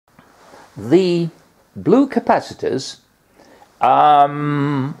The blue capacitors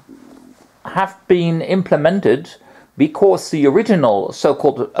have been implemented because the original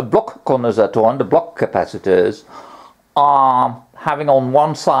so-called block condensatoren, the block capacitors, are having on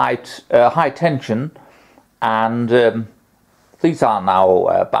one side high tension, and these are now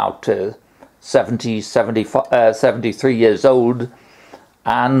about 73 years old,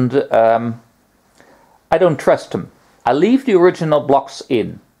 and I don't trust them. I leave the original blocks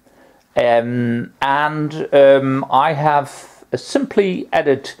in, and I have simply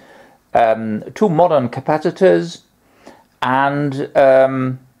added two modern capacitors, and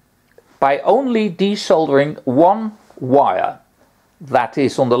by only desoldering one wire, that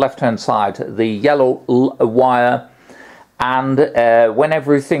is on the left hand side, the yellow wire, and when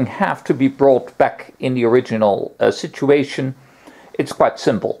everything have to be brought back in the original situation, it's quite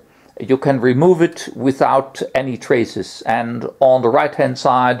simple. You can remove it without any traces, and on the right hand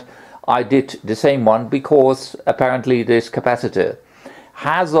side I did the same one, because apparently this capacitor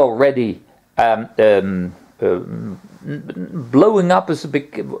has already blowing up is a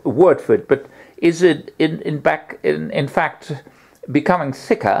big word for it, but is it in fact becoming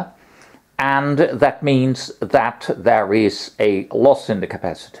thicker, and that means that there is a loss in the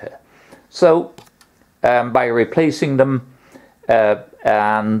capacitor. So by replacing them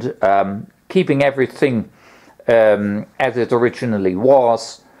and keeping everything as it originally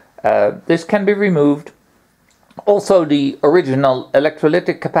was, this can be removed. Also, the original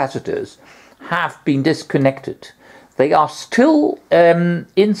electrolytic capacitors have been disconnected. They are still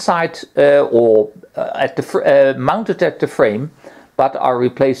inside or at the mounted at the frame, but are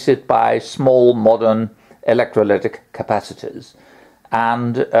replaced by small modern electrolytic capacitors.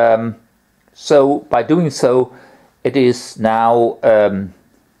 And so by doing so, it is now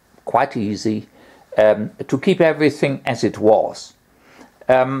quite easy to keep everything as it was.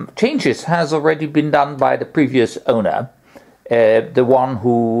 Changes has already been done by the previous owner, the one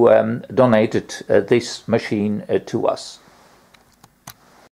who donated this machine to us.